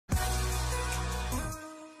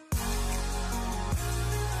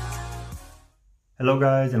Hello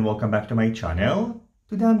guys and welcome back to my channel.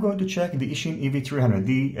 Today I'm going to check the Eachine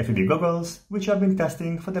EV300D FPV goggles, which I've been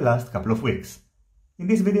testing for the last couple of weeks. In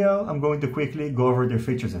this video, I'm going to quickly go over their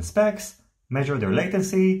features and specs, measure their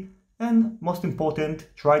latency, and most important,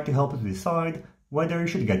 try to help you decide whether you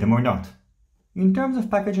should get them or not. In terms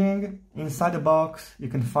of packaging, inside the box you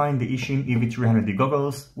can find the Eachine EV300D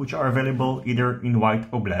goggles, which are available either in white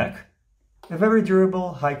or black, a very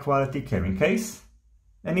durable, high-quality carrying case,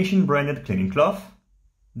 an Eachine branded cleaning cloth,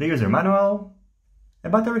 the user manual, a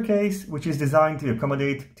battery case which is designed to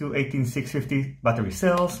accommodate two 18650 battery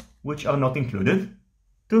cells, which are not included,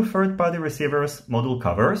 two third-party receivers module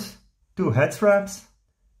covers, two head straps,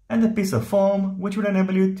 and a piece of foam which will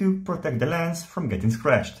enable you to protect the lens from getting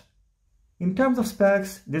scratched. In terms of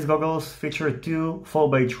specs, these goggles feature two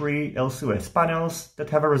 4x3 LCOS panels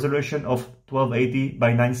that have a resolution of 1280 by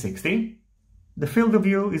 960. The field of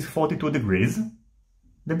view is 42 degrees.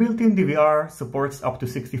 The built-in DVR supports up to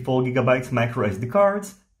 64GB micro SD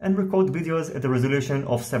cards and record videos at a resolution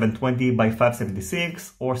of 720 by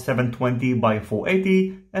 576 or 720 by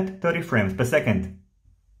 480 at 30 frames per second.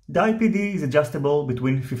 The IPD is adjustable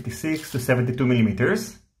between 56 to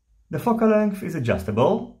 72mm. The focal length is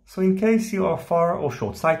adjustable, so in case you are far or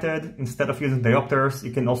short-sighted, instead of using diopters,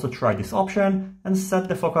 you can also try this option and set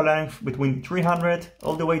the focal length between 300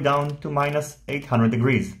 all the way down to -800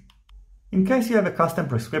 degrees. In case you have a custom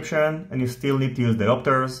prescription and you still need to use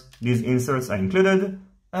diopters, these inserts are included,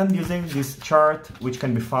 and using this chart, which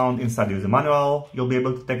can be found inside the user manual, you'll be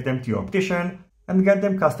able to take them to your optician and get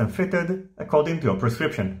them custom fitted according to your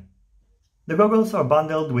prescription. The goggles are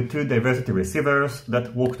bundled with two diversity receivers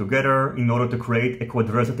that work together in order to create a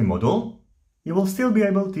quadversity module. You will still be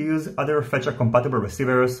able to use other fetcher-compatible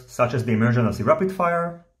receivers such as the emergency rapid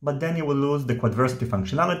fire, but then you will lose the quadversity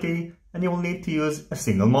functionality and you will need to use a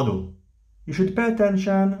single module. You should pay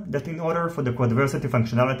attention that in order for the quadversity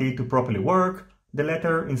functionality to properly work, the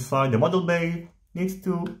letter inside the module bay needs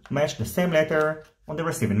to match the same letter on the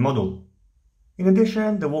receiving module. In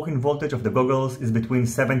addition, the working voltage of the goggles is between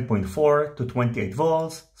 7.4 to 28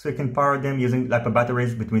 volts, so you can power them using LiPo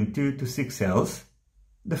batteries between 2 to 6 cells.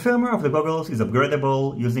 The firmware of the goggles is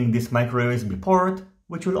upgradable using this micro USB port,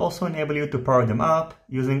 which will also enable you to power them up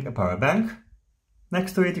using a power bank.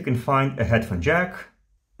 Next to it you can find a headphone jack,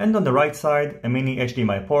 and on the right side a mini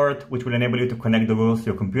HDMI port which will enable you to connect the goggles to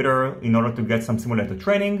your computer in order to get some simulator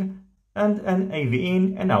training, and an AV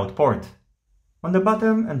in and out port. On the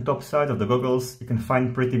bottom and top side of the goggles you can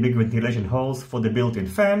find pretty big ventilation holes for the built-in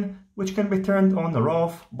fan, which can be turned on or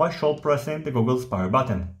off by short pressing the goggles power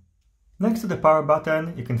button. Next to the power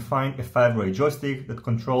button you can find a 5-way joystick that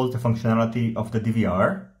controls the functionality of the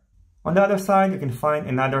DVR. On the other side you can find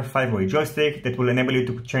another 5-way joystick that will enable you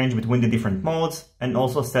to change between the different modes and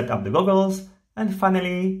also set up the goggles. And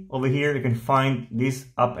finally, over here you can find these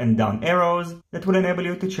up and down arrows that will enable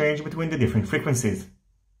you to change between the different frequencies.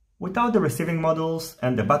 Without the receiving modules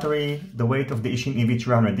and the battery, the weight of the Eachine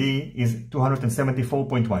EV300D is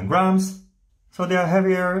 274.1 grams, so they are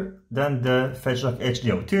heavier than the Fetchlock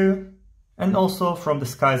HD02 and also from the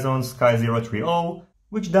SkyZone Sky030,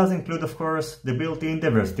 which does include, of course, the built-in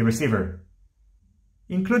diversity receiver.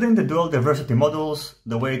 Including the dual diversity modules,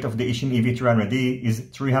 the weight of the Eachine EV300D is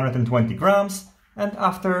 320 grams, and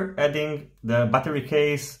after adding the battery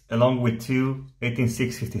case along with two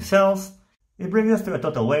 18650 cells, it brings us to a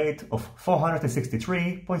total weight of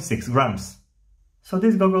 463.6 grams. So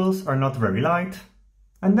these goggles are not very light,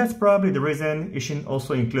 and that's probably the reason Eachine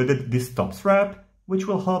also included this top strap, which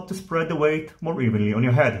will help to spread the weight more evenly on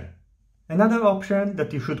your head. Another option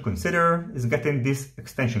that you should consider is getting this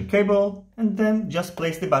extension cable and then just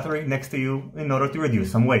place the battery next to you in order to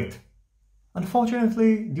reduce some weight.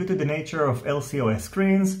 Unfortunately, due to the nature of LCOS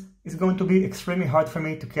screens, it's going to be extremely hard for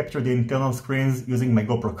me to capture the internal screens using my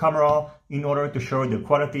GoPro camera in order to show the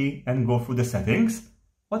quality and go through the settings.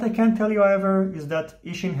 What I can tell you, however, is that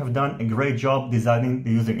Eachine have done a great job designing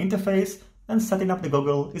the user interface, and setting up the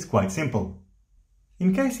goggle is quite simple.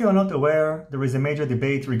 In case you are not aware, there is a major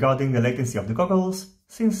debate regarding the latency of the goggles,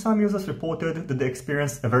 since some users reported that they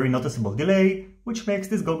experienced a very noticeable delay, which makes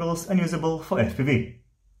these goggles unusable for FPV.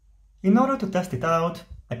 In order to test it out,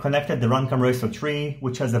 I connected the Runcam Racer 3,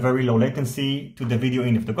 which has a very low latency, to the video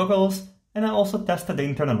in of the goggles, and I also tested the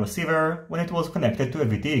internal receiver when it was connected to a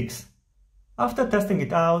VTX. After testing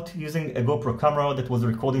it out using a GoPro camera that was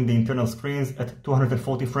recording the internal screens at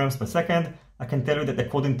 240 frames per second, I can tell you that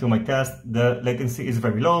according to my test, the latency is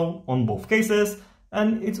very low on both cases,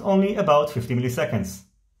 and it's only about 50 milliseconds.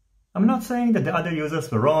 I'm not saying that the other users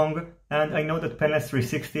were wrong, and I know that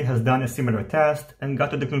Penless360 has done a similar test and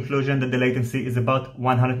got to the conclusion that the latency is about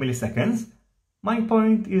 100 milliseconds, My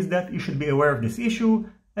point is that you should be aware of this issue,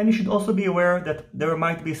 and you should also be aware that there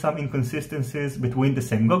might be some inconsistencies between the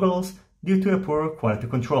same goggles due to a poor quality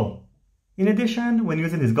control. In addition, when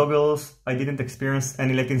using these goggles, I didn't experience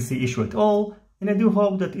any latency issue at all, and I do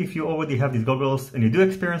hope that if you already have these goggles and you do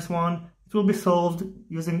experience one, it will be solved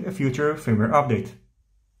using a future firmware update.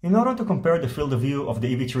 In order to compare the field of view of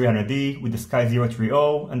the EV300D with the Sky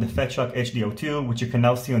 030 and the FetShock HD02, which you can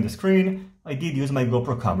now see on the screen, I did use my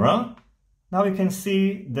GoPro camera. Now you can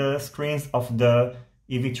see the screens of the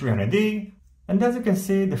EV300D, and as you can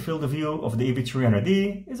see, the field of view of the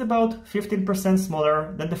EV300D is about 15%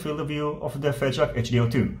 smaller than the field of view of the FetShock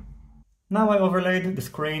HD02. Now I overlaid the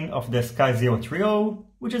screen of the Sky 030,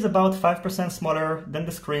 which is about 5% smaller than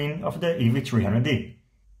the screen of the EV300D.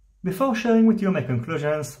 Before sharing with you my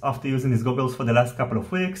conclusions after using these goggles for the last couple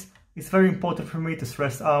of weeks, it's very important for me to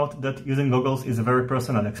stress out that using goggles is a very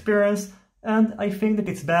personal experience, and I think that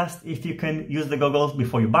it's best if you can use the goggles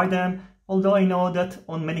before you buy them, although I know that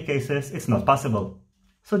on many cases it's not possible.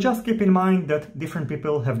 So just keep in mind that different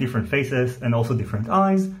people have different faces and also different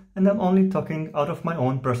eyes, and I'm only talking out of my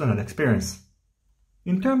own personal experience.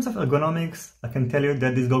 In terms of ergonomics, I can tell you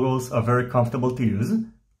that these goggles are very comfortable to use.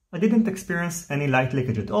 I didn't experience any light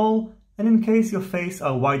leakage at all, and in case your face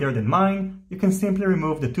are wider than mine, you can simply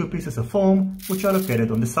remove the two pieces of foam which are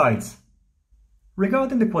located on the sides.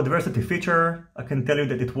 Regarding the quadversity feature, I can tell you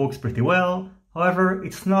that it works pretty well. However,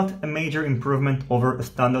 it's not a major improvement over a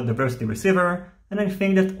standard diversity receiver, and I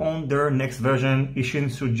think that on their next version,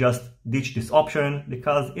 Eachine should just ditch this option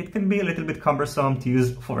because it can be a little bit cumbersome to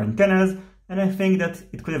use for antennas, and I think that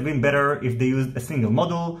it could have been better if they used a single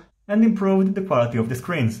module and improved the quality of the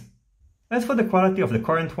screens. As for the quality of the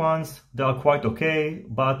current ones, they are quite okay,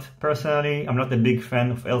 but personally I'm not a big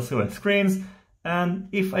fan of LCOS screens, and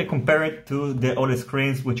if I compare it to the OLED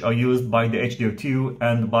screens which are used by the HD02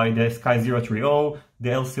 and by the Sky 030, the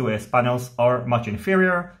LCOS panels are much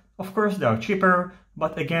inferior. Of course they are cheaper,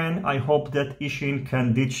 but again I hope that Eachine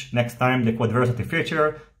can ditch next time the quadversity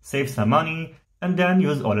feature, save some money, and then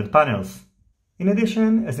use OLED panels. In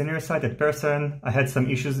addition, as a nearsighted person, I had some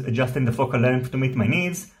issues adjusting the focal length to meet my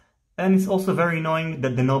needs, and it's also very annoying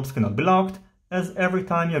that the knobs cannot be locked, as every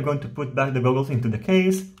time you're going to put back the goggles into the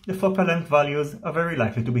case, the focal length values are very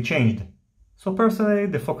likely to be changed. So personally,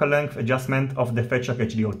 the focal length adjustment of the FetShock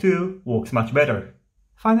HD02 works much better.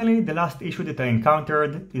 Finally, the last issue that I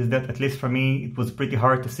encountered is that, at least for me, it was pretty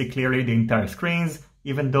hard to see clearly the entire screens,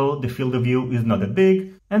 even though the field of view is not that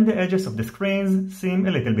big, and the edges of the screens seem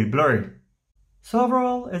a little bit blurry. So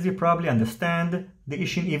overall, as you probably understand, the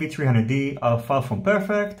Eachine EV300D are far from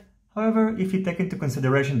perfect. However, if you take into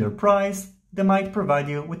consideration their price, they might provide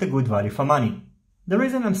you with a good value for money. The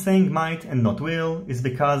reason I'm saying might and not will is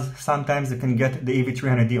because sometimes you can get the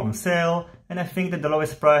EV300D on sale, and I think that the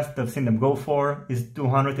lowest price that I've seen them go for is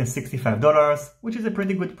 $265, which is a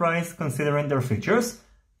pretty good price considering their features.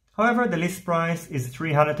 However, the list price is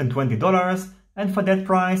 $320, and for that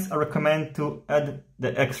price I recommend to add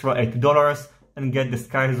the extra $80 and get the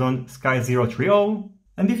SkyZone Sky 030.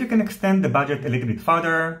 And if you can extend the budget a little bit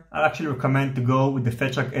further, I'll actually recommend to go with the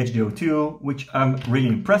FetShock HD02, which I'm really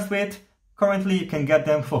impressed with. Currently you can get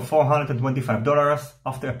them for $425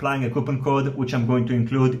 after applying a coupon code, which I'm going to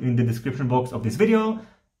include in the description box of this video.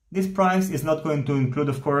 This price is not going to include,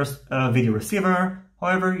 of course, a video receiver.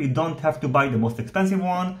 However, you don't have to buy the most expensive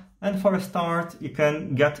one, and for a start you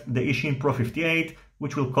can get the Eachine Pro 58,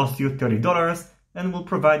 which will cost you $30 and will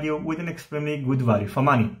provide you with an extremely good value for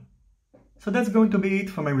money. So that's going to be it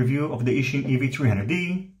for my review of the Eachine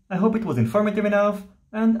EV300D. I hope it was informative enough,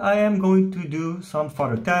 and I am going to do some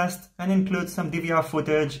further tests and include some DVR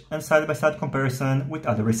footage and side-by-side comparison with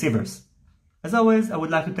other receivers. As always, I would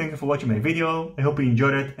like to thank you for watching my video. I hope you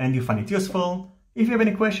enjoyed it and you find it useful. If you have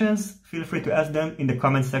any questions, feel free to ask them in the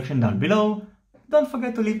comment section down below. Don't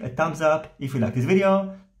forget to leave a thumbs up if you like this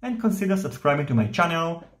video, and consider subscribing to my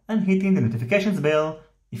channel and hitting the notifications bell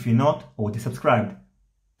if you're not already subscribed.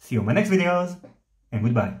 See you in my next videos, and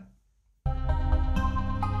goodbye.